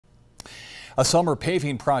A summer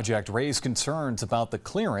paving project raised concerns about the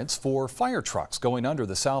clearance for fire trucks going under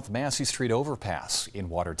the South Massey Street overpass in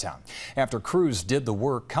Watertown. After crews did the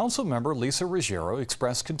work, Councilmember Lisa Ruggiero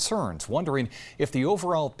expressed concerns, wondering if the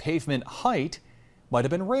overall pavement height might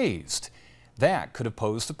have been raised. That could have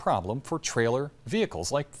posed a problem for trailer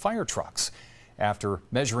vehicles like fire trucks. After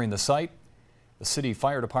measuring the site, the city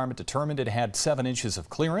fire department determined it had 7 inches of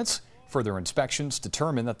clearance. Further inspections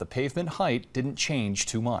determined that the pavement height didn't change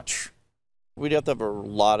too much. We'd have to have a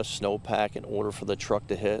lot of snowpack in order for the truck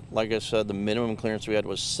to hit. Like I said, the minimum clearance we had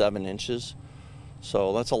was 7 inches.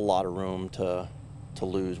 So that's a lot of room to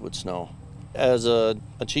lose with snow. As a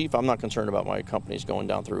chief, I'm not concerned about my companies going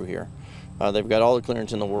down through here. They've got all the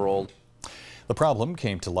clearance in the world. The problem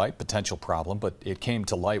came to light, potential problem, but it came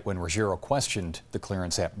to light when Ruggiero questioned the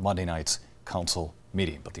clearance at Monday night's council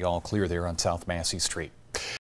meeting. But the all clear there on South Massey Street.